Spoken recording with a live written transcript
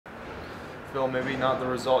Phil, maybe not the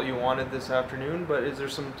result you wanted this afternoon, but is there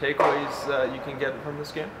some takeaways that you can get from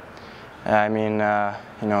this game? I mean,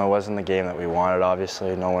 you know, it wasn't the game that we wanted.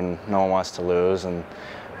 Obviously, no one wants to lose, and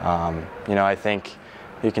you know, I think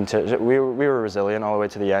we were resilient all the way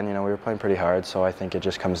to the end. You know, we were playing pretty hard, so I think it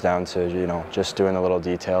just comes down to, you know, just doing the little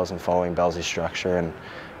details and following Belleville's structure,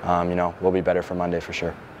 and you know, we'll be better for Monday for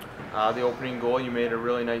sure. The opening goal, you made a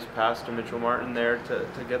really nice pass to Mitchell Martin there to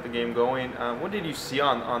get the game going. What did you see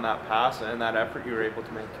on that pass and that effort you were able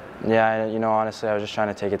to make? Yeah, you know, honestly, I was just trying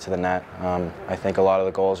to take it to the net. I think a lot of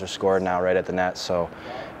the goals are scored now right at the net, so,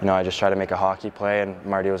 you know, I just tried to make a hockey play, and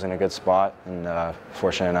Marty was in a good spot, and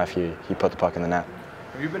fortunate enough, he put the puck in the net.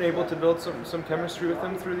 Have you been able to build some chemistry with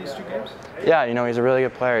him through these two games? Yeah, you know, he's a really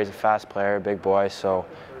good player. He's a fast player, big boy, so,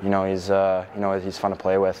 you know, he's fun to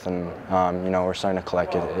play with, and you know, we're starting to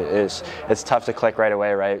click. It's tough to click right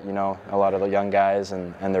away, right? You know, a lot of the young guys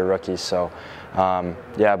and they're rookies, so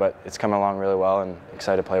yeah, but it's coming along really well, and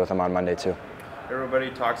excited to play with him on Monday too. Everybody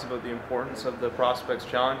talks about the importance of the Prospects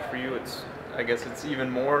Challenge. For you, I guess it's even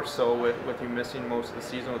more so with you missing most of the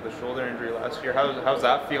season with the shoulder injury last year. How's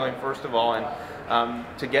that feeling, first of all, and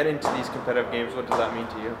to get into these competitive games, what does that mean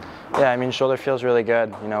to you? Yeah, I mean, shoulder feels really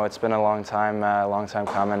good. You know, it's been a long time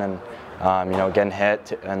coming, and you know, getting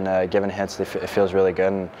hit and giving hits, it feels really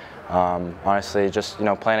good. And honestly, just, you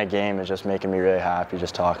know, playing a game is just making me really happy,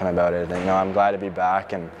 just talking about it. And, you know, I'm glad to be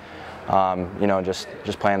back, and you know, just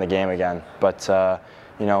playing the game again. But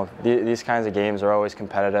you know, these kinds of games are always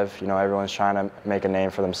competitive. You know, everyone's trying to make a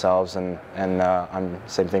name for themselves, and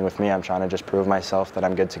same thing with me. I'm trying to just prove myself that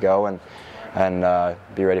I'm good to go and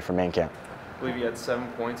be ready for main camp. I believe you had 7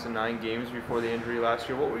 points in 9 games before the injury last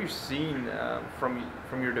year. What were you seeing from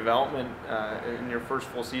your development in your first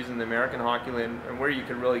full season in the American Hockey League, and where you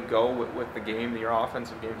could really go with the game, your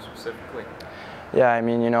offensive game specifically? Yeah, I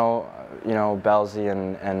mean, you know, Bellsy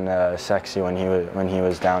and Sexy when he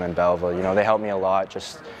was down in Belleville, you know, they helped me a lot.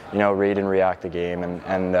 Just, you know, read and react the game,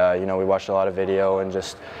 and you know, we watched a lot of video and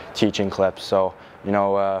just teaching clips. So, you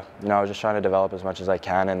know, I was just trying to develop as much as I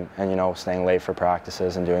can, and you know, staying late for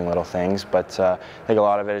practices and doing little things. But I think a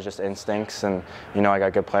lot of it is just instincts, and you know, I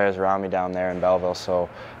got good players around me down there in Belleville, so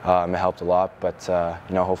it helped a lot. But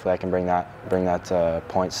you know, hopefully I can bring that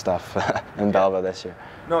point stuff in Belleville this year.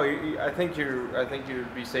 No, I think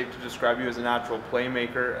you'd be safe to describe you as a natural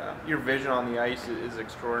playmaker. Your vision on the ice is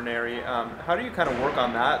extraordinary. How do you kind of work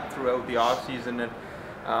on that throughout the off season,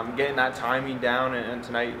 and getting that timing down? And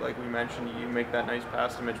tonight, like we mentioned, you make that nice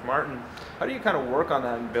pass to Mitch Martin. How do you kind of work on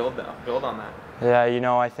that and build on that? Yeah, you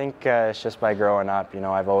know, I think it's just by growing up. You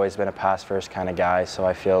know, I've always been a pass first kind of guy, so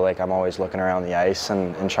I feel like I'm always looking around the ice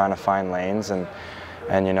and trying to find lanes.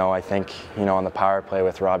 And you know, I think, you know, on the power play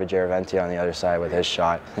with Robbie Giraventi on the other side with his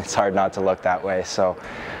shot, it's hard not to look that way. So,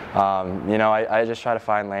 you know, I just try to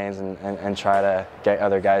find lanes and try to get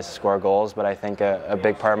other guys to score goals. But I think a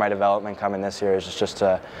big part of my development coming this year is just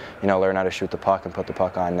to, you know, learn how to shoot the puck and put the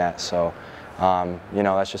puck on net. So, you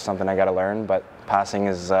know, that's just something I got to learn. But passing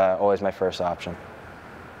is always my first option.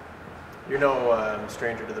 You're no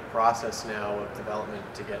stranger to the process now of development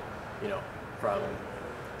to get, you know, from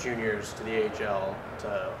juniors to the AHL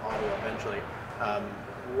to Ottawa eventually.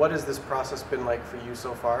 What has this process been like for you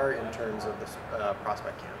so far in terms of this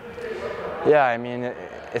prospect camp? Yeah, I mean,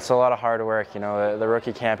 it's a lot of hard work. You know, the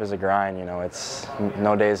rookie camp is a grind. You know, it's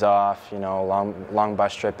no days off. You know, long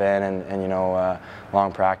bus trip in, and you know,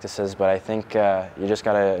 long practices. But I think you just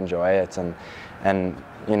gotta enjoy it, and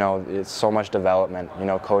you know, it's so much development. You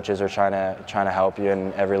know, coaches are trying to help you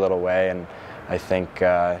in every little way, and I think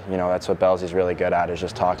you know, that's what Bellsy's really good at, is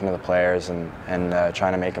just talking to the players and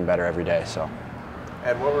trying to make them better every day. So.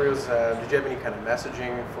 And what was? Did you have any kind of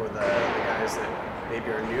messaging for the guys that maybe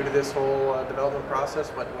are new to this whole development process?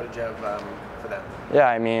 What did you have for them? Yeah,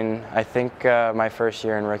 I mean, I think my first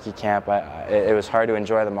year in rookie camp, it was hard to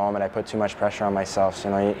enjoy the moment. I put too much pressure on myself.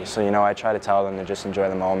 So you know, I try to tell them to just enjoy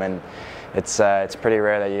the moment. It's pretty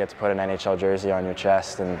rare that you get to put an NHL jersey on your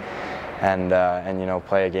chest and you know,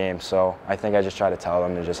 play a game. So I think I just try to tell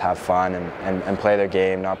them to just have fun and play their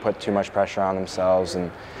game, not put too much pressure on themselves,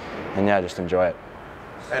 and yeah, just enjoy it.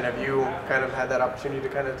 And have you kind of had that opportunity to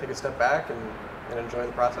kind of take a step back and enjoy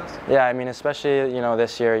the process? Yeah, I mean, especially, you know,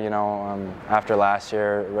 this year, you know, after last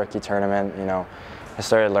year, rookie tournament, you know, I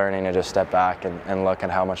started learning to just step back and look at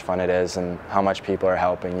how much fun it is and how much people are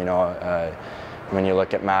helping. You know, when you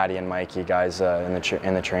look at Maddie and Mikey, guys in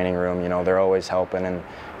the training room, you know, they're always helping, and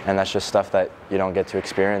that's just stuff that you don't get to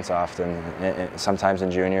experience often. Sometimes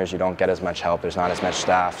in juniors, you don't get as much help. There's not as much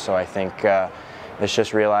staff. So I think it's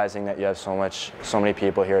just realizing that you have so many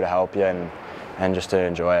people here to help you, and just to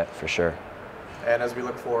enjoy it for sure. And as we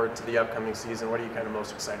look forward to the upcoming season, what are you kind of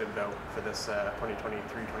most excited about for this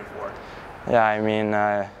 2023-24? Yeah, I mean,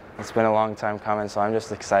 it's been a long time coming, so I'm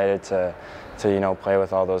just excited to play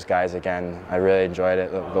with all those guys again. I really enjoyed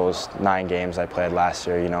it, those 9 games I played last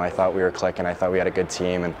year. I thought we were clicking, I thought we had a good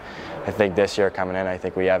team, and I think this year coming in, I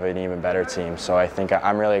think we have an even better team. So I think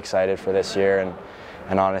I'm really excited for this year,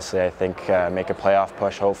 and honestly, I think make a playoff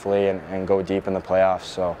push hopefully and go deep in the playoffs.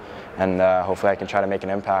 So, and hopefully I can try to make an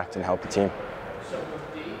impact and help the team.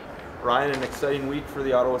 Ryan, an exciting week for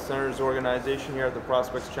the Ottawa Senators organization here at the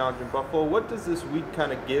Prospects Challenge in Buffalo. What does this week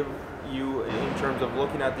kind of give you in terms of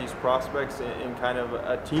looking at these prospects in kind of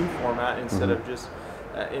a team format instead of just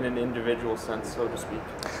in an individual sense, so to speak?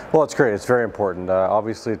 Well, it's great. It's very important.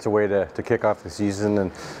 Obviously, it's a way to kick off the season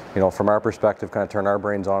and, from our perspective, kind of turn our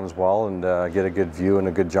brains on as well and get a good view and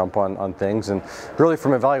a good jump on things. And really,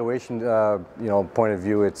 from an evaluation, point of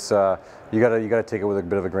view, it's you got to take it with a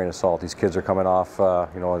bit of a grain of salt. These kids are coming off,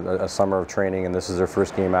 a summer of training, and this is their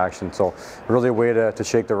first game action. So, really a way to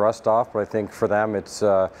shake the rust off. But I think for them, it's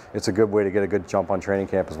a good way to get a good jump on training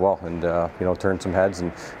camp as well, and turn some heads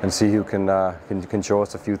and see who can show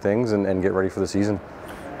us a few things and get ready for the season.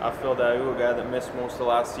 Phil Daoust, a guy that missed most of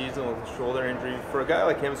last season with a shoulder injury. For a guy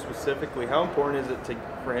like him specifically, how important is it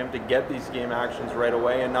for him to get these game actions right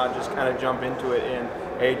away and not just kind of jump into it in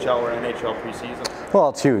AHL or NHL preseason? Well,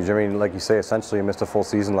 it's huge. I mean, like you say, essentially he missed a full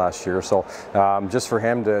season last year. So just for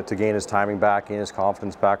him to gain his timing back, gain his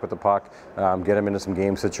confidence back with the puck, get him into some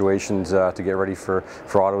game situations to get ready for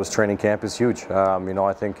Ottawa's training camp is huge.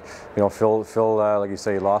 I think, Phil, like you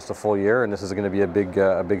say, lost a full year, and this is going to be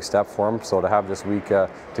a big step for him. So to have this week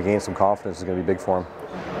to gain some confidence is going to be big for him.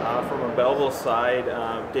 From a Belleville side,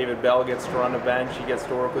 David Bell gets to run the bench. He gets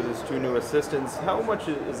to work with his 2 new assistants. How much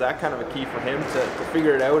is that kind of a key for him to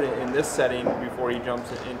figure it out in this setting before he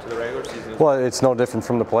jumps into the regular season? Well, it's no different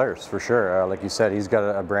from the players, for sure. Like you said, he's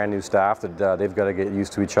got a brand new staff that they've got to get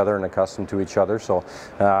used to each other and accustomed to each other. So,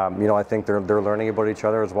 I think they're learning about each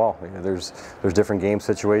other as well. There's different game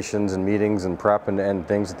situations and meetings and prep and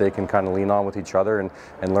things that they can kind of lean on with each other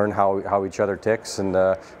and learn how each other ticks and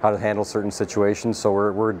how to handle certain situations. So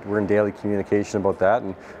we're in daily communication about that,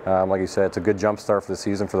 and like you said, it's a good jump start for the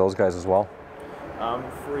season for those guys as well.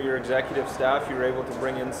 For your executive staff, you were able to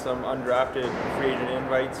bring in some undrafted free agent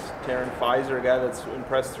invites. Taryn Pfizer, a guy that's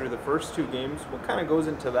impressed through the first 2 games. What kind of goes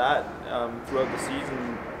into that throughout the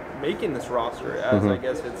season, making this roster, as I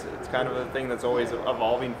guess it's kind of a thing that's always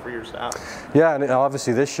evolving for your staff? Yeah, and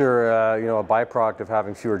obviously this year, a byproduct of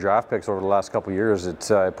having fewer draft picks over the last couple of years, it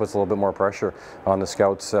puts a little bit more pressure on the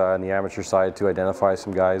scouts and the amateur side to identify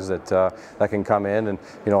some guys that can come in, and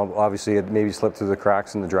obviously it maybe slipped through the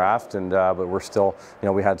cracks in the draft, and but we're still,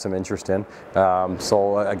 we had some interest in.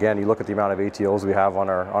 So again, you look at the amount of ATOs we have on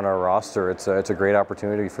our roster. It's a great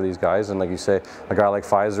opportunity for these guys, and like you say, a guy like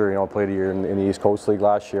Pfizer, played a year in the East Coast League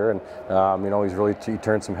last year. And he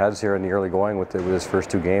turned some heads here in the early going with his first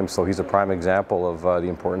 2 games. So he's a prime example of the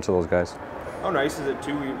importance of those guys. How nice is it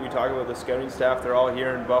too? We talk about the scouting staff; they're all here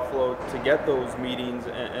in Buffalo to get those meetings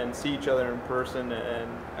and see each other in person.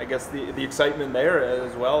 And I guess the excitement there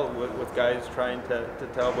as well with guys trying to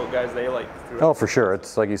tell about guys they like. Oh, for sure.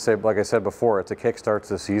 It's like you say, like I said before, it's a kickstart to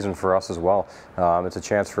the season for us as well. It's a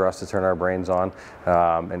chance for us to turn our brains on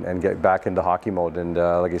and get back into hockey mode. And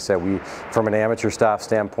like I said, from an amateur staff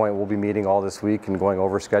standpoint, we'll be meeting all this week and going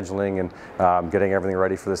over scheduling and getting everything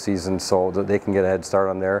ready for the season so that they can get a head start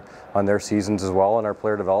on their seasons as well, and our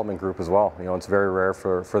player development group as well. It's very rare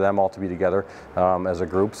for them all to be together as a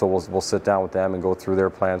group, so we'll sit down with them and go through their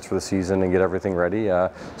plans for the season and get everything ready.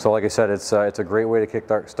 So like I said, it's a great way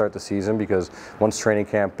to start the season, because once training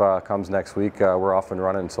camp comes next week, we're off and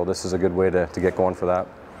running, so this is a good way to get going for that.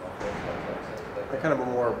 Kind of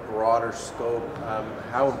a more broader scope,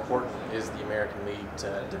 how important is the American League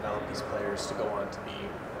to develop these players to go on to be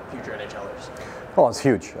future NHLers? Well, it's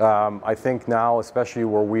huge. I think now, especially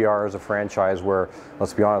where we are as a franchise, where,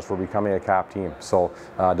 let's be honest, we're becoming a cap team. So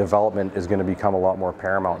development is going to become a lot more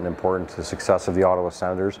paramount and important to the success of the Ottawa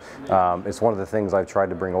Senators. It's one of the things I've tried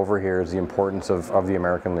to bring over here is the importance of the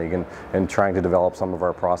American League and trying to develop some of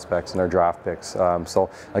our prospects and our draft picks. So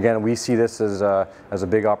again, we see this as a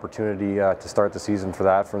big opportunity to start the season for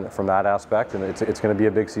that, from that aspect, and it's going to be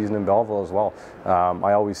a big season in Belleville as well.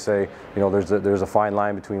 I always say, there's a fine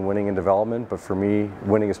line between winning and development, but for me,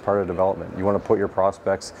 winning is part of development. You want to put your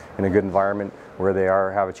prospects in a good environment where they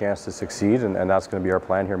have a chance to succeed, and that's going to be our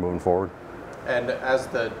plan here moving forward. And as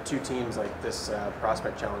the 2 teams, like this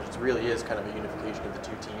prospect challenge, it really is kind of a unification of the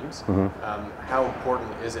 2 teams. How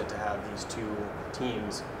important is it to have these 2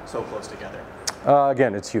 teams so close together?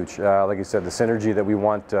 Again, it's huge. Like you said, the synergy that we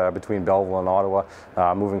want between Belleville and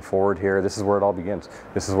Ottawa moving forward here, this is where it all begins.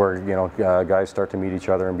 This is where guys start to meet each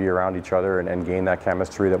other and be around each other and gain that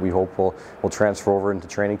chemistry that we hope will transfer over into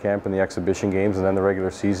training camp and the exhibition games and then the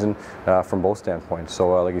regular season from both standpoints.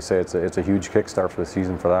 So like you say, it's a huge kickstart for the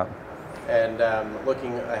season for that. And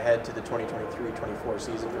looking ahead to the 2023-24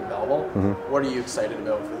 season for Belleville, what are you excited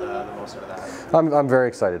about for the most out of that? I'm very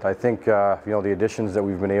excited. I think the additions that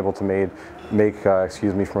we've been able to make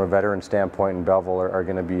from a veteran standpoint in Belleville are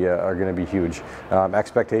going to be huge.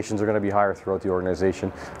 Expectations are going to be higher throughout the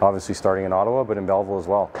organization. Obviously, starting in Ottawa, but in Belleville as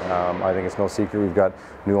well. I think it's no secret we've got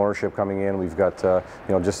new ownership coming in. We've got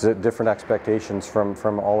just different expectations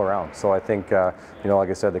from all around. So I think like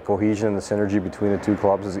I said, the cohesion and the synergy between the two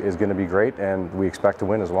clubs is going to be great, and we expect to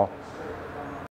win as well.